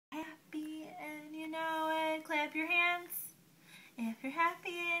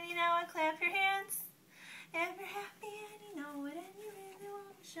happy and you know it, clap your hands. If you're happy and you know it and you really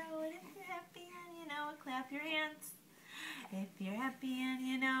want to show it. If you're happy and you know it, clap your hands. If you're happy and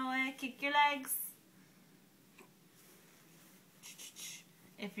you know it, kick your legs.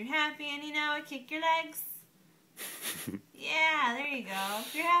 If you're happy and you know it, kick your legs. Yeah, there you go.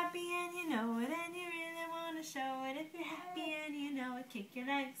 If you're happy and you know it and you really want to show it. If you're happy and you know it, kick your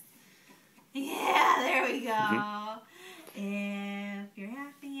legs. Yeah, there we go. If you're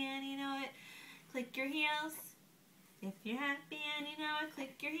happy and you know it, click your heels. If you're happy and you know it,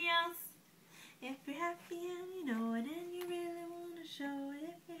 click your heels. If you're happy and you know it and you really want to show it.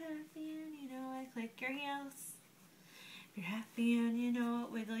 If you're happy and you know it, click your heels. If you're happy and you know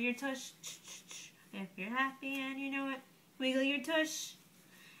it, wiggle your tush. If you're happy and you know it, wiggle your tush.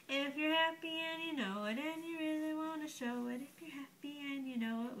 If you're happy and you know it and you really want to show it. If you're happy and you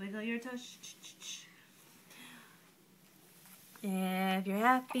know it, wiggle your tush. If you're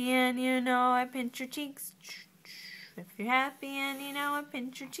happy and you know it, pinch your cheeks. If you're happy and you know it,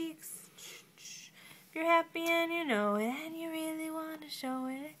 pinch your cheeks. If you're happy and you know it and you really want to show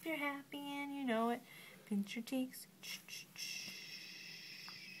it. If you're happy and you know it, pinch your cheeks.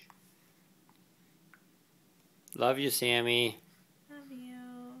 Love you, Sammy. Love you.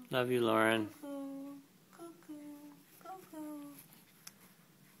 Love you, Lauren. Cuckoo. Cuckoo. Cuckoo.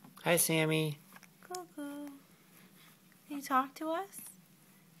 Hi, Sammy. Cuckoo. Can you talk to us?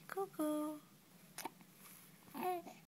 Cuckoo.